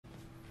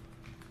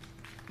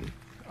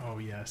Oh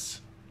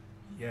yes.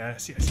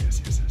 Yes, yes,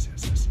 yes, yes, yes,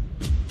 yes, yes.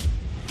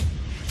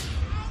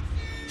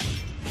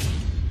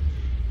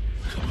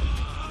 Come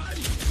on!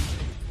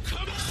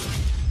 Come on!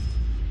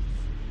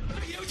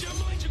 Are you out of your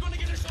mind? You're gonna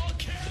get us all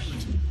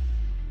killed!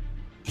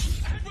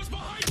 Edward's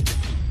behind!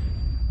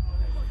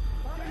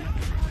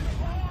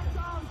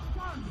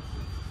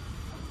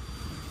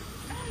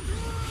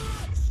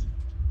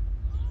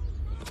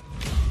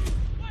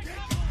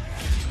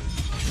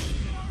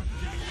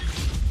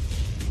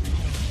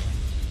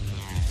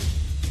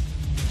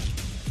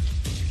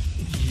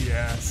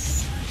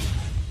 Yes.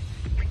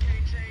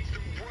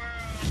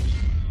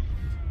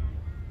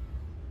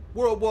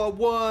 World War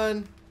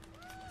One.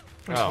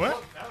 What?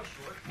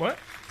 What?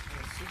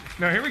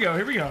 No, here we go.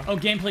 Here we go. Oh,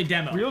 gameplay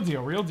demo. Real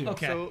deal. Real deal.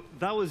 Okay. So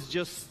that was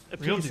just a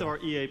Real piece deal. of our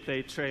EA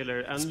Play trailer,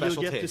 and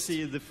Special you'll get to taste.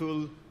 see the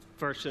full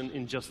version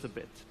in just a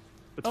bit.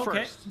 But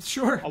Okay, first,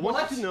 sure. I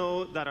want you to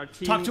know that our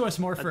team Talk to us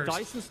more at first.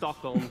 DICE in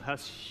Stockholm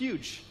has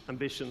huge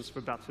ambitions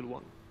for Battlefield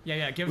 1.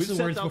 Yeah, give We've us the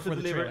set words out to before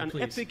the deliver trailer, an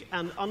please. epic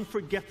and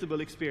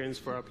unforgettable experience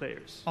for our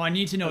players. Oh, I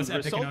need to know And it's the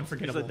epic and result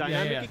unforgettable. is a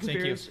dynamic Thank you.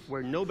 experience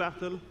where no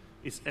battle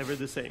is ever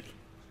the same.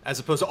 As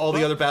opposed to all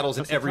the other battles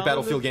in As every talented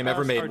Battlefield game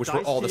ever as made, our which were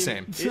DICE all the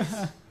team same. is,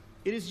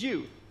 it is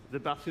you, the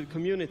Battlefield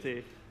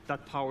community,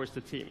 that powers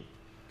the team.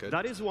 Good.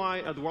 That is why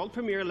at the world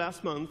premiere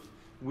last month,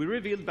 we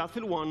revealed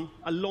Battlefield 1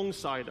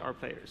 alongside our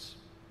players.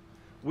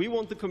 We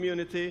want the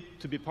community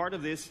to be part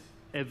of this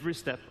every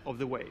step of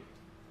the way.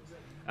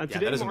 And Yeah, that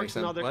today doesn't marks make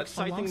sense. another What?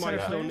 exciting Alongside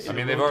milestone. players? in I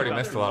mean, the they've road already to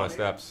missed a lot of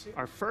Battlefield 1. steps.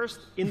 Our first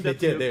They in-depth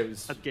did. look It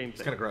was at gameplay.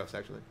 kind of gross,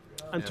 actually.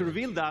 And to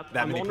reveal that,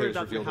 That I'm many honored players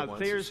that we revealed at have once.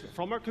 players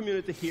from our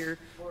community here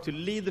to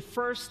lead the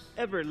first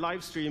ever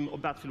live stream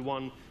of Battlefield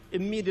 1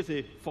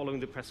 immediately following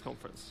the press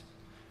conference.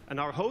 And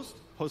our host,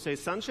 Jose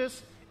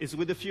Sanchez, is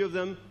with a few of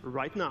them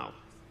right now.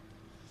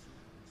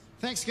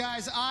 Thanks,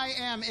 guys. I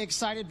am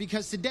excited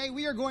because today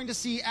we are going to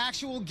see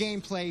actual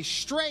gameplay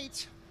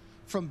straight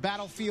from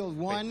Battlefield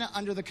 1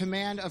 under the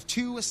command of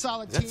two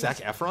solid Is that teams. Zac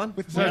Efron?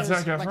 With Is that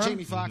players Zac like Efron?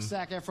 Jamie Foxx,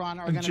 Zac Efron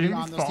are And going to be Jamie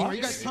on those teams. Are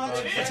you Foxx? guys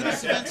pumped to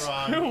this event?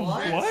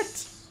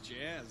 What?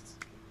 Jazzed.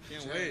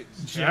 Can't wait.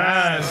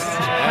 Yes.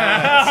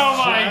 Oh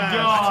my I'm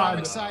God.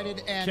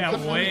 excited and Can't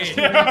coming up in wait. just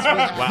 2 minutes, we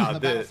have Wow, the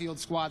the- Battlefield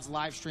Squad's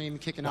live stream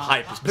kicking off.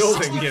 hype is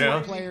building, 64 you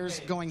know? players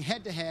going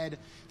head to head,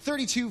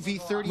 32 v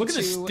 32. Look at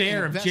the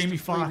stare in a of Jamie best-of-3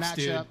 Foxx,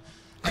 dude. matchup.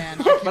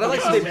 And But I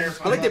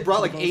like they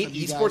brought like 8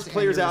 esports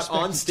players out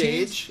on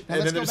stage,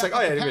 and then they're just like,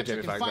 oh yeah, they're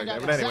Jamie Foxx right there.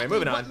 But anyway,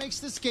 moving on. What makes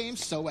this game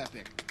so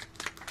epic?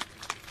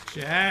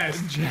 Jazz.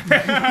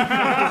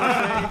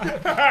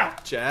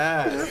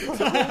 Jazz.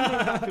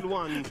 Battlefield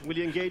 1 will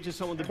you engage in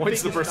some of the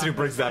Points to the biggest person who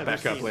brings that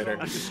battles back ever up seen. later.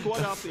 And to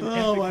squad up in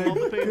Oh epic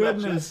my multiplayer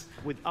goodness. matches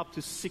with up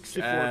to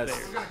 64 Yes.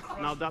 players.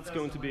 Now that's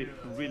going to be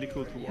really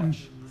cool to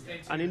watch.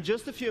 And in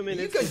just a few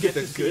minutes, guys you get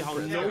get to the see good how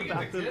for no that.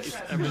 battle is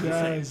ever the same.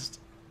 Jazzed.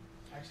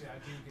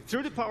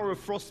 Through the power of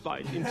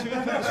frostbite,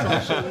 intuitive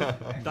construction,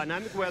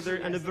 dynamic weather,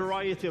 and a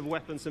variety of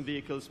weapons and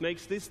vehicles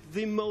makes this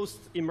the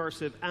most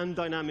immersive and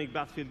dynamic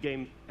Battlefield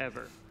game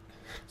ever.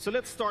 So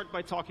let's start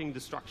by talking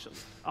destruction,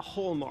 a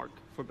hallmark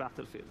for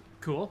Battlefield.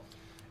 Cool.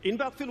 In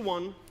Battlefield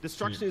 1,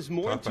 destruction is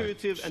more talk about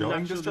intuitive and showing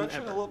natural than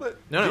destruction ever. a little bit?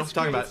 No, This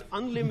talking about creates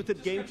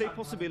unlimited gameplay There's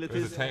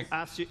possibilities a tank.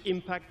 as you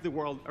impact the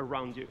world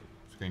around you.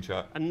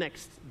 Screenshot. And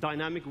next,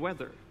 dynamic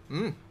weather.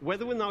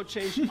 Weather will now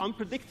change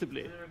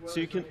unpredictably, so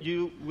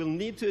you will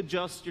need to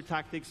adjust your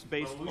tactics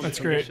based on That's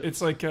the great. conditions.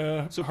 It's like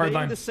So playing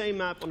the Hardline. same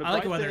map on a I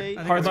like bright weather. day,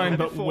 I think Hardline, heavy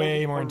but fog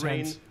way more or rain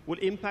intense. will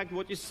impact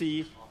what you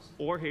see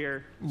or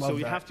hear, so Love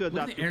you that. have to Look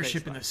adapt at the your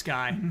airship in playstyle. the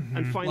sky. And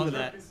Love finally,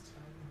 that.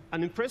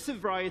 an impressive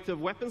variety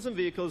of weapons and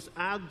vehicles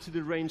add to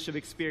the range of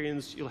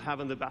experience you'll have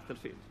on the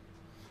battlefield.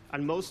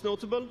 And most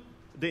notable,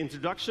 the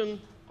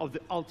introduction of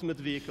the ultimate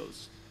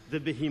vehicles, the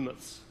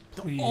behemoths.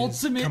 Please,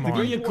 ultimate come on.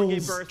 War gave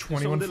vehicles. birth to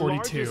some of the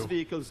 2142. largest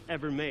vehicles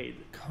ever made.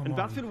 Come And on.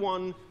 Battlefield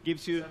 1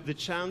 gives you the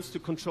chance to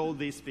control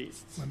these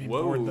beasts. Let me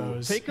Whoa. board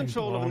those. Take and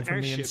control blow of an them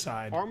from the airship,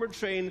 inside. armored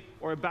train,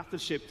 or a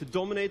battleship to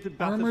dominate the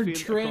Armored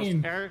battlefield train.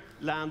 across air,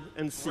 land,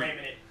 and sea.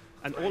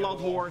 An all-out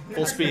war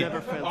full speed.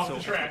 never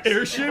felt so epic.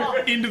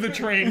 Airship into the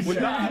train. When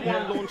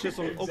Battlefield 1 launches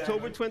on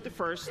October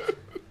 21st,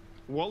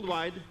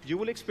 worldwide, you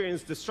will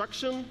experience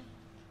destruction,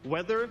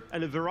 weather,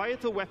 and a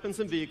variety of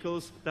weapons and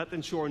vehicles that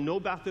ensure no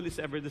battle is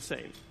ever the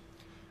same.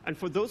 And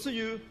for those of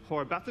you who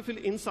are Battlefield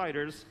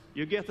insiders,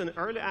 you get an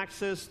early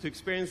access to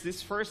experience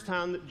this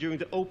firsthand during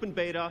the open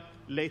beta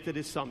later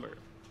this summer.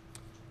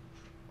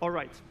 All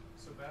right.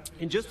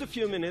 In just a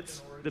few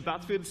minutes, the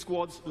Battlefield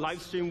Squad's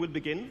live stream will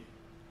begin.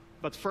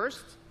 But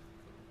first,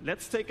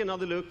 let's take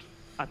another look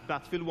at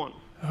Battlefield 1.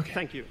 Okay.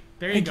 Thank you.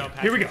 There you go,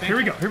 Patrick. Here we go. Thank Here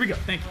we you. go. Here we go.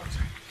 Thank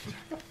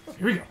you.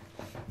 Here we go.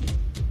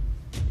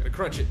 Gotta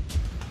crunch it.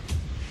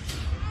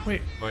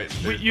 Wait.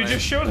 Wait, You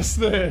just showed us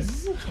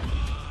this.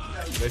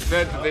 They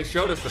said they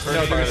showed us the first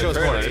No, they're part gonna show of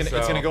us the more. trailer, It's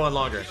gonna so go on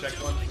longer.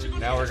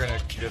 now we're gonna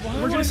get.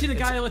 We're gonna see the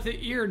guy with the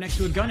ear next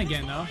to a gun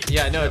again, though.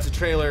 Yeah, no, it's a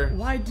trailer.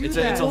 Why do it's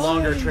that? It's a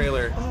longer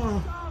trailer.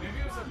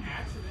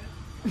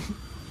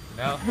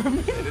 No,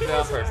 they did that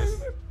on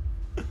purpose.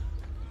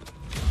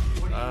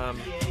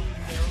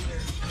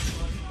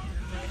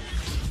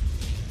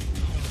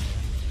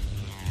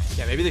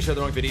 maybe they showed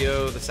the wrong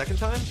video the second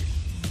time?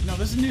 No,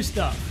 this is new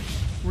stuff.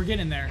 We're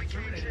getting there.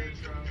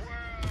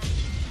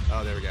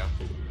 Oh, there we go.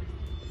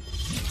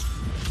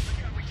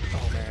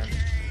 Oh man.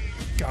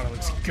 God, it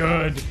looks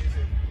good.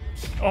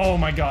 Oh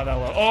my god,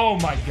 Ella. Oh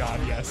my god,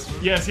 yes.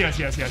 Yes, yes,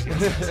 yes, yes,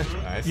 yes.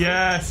 Nice.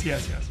 Yes,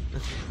 yes, yes.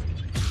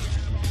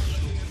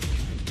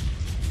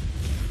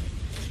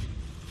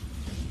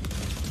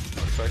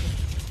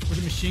 With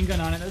a machine gun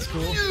on it, that's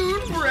cool.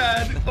 Dude,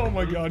 Brad. Oh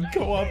my god,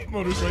 co-op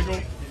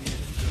motorcycle.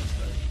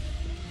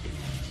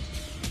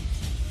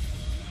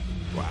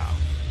 Wow.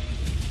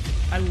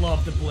 I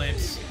love the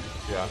blips.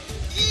 Yeah.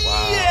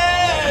 Wow.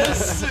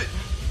 Yes!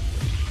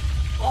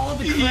 All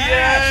the crash.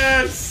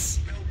 Yes!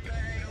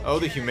 Oh,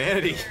 the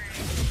humanity.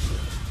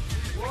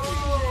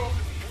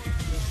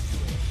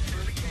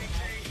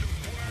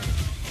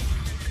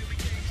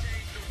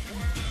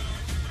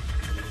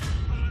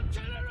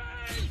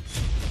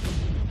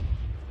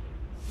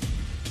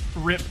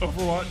 Rip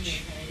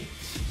Overwatch.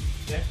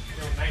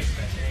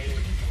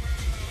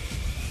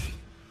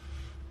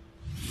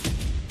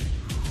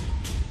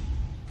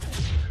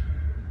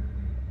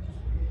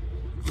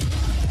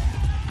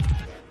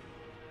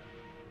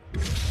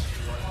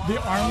 The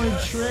armored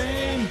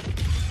train.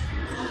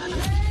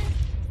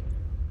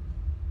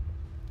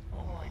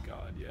 Oh my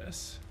god,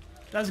 yes.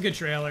 That's a good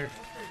trailer.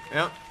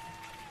 Yep.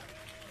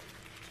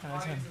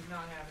 That's a-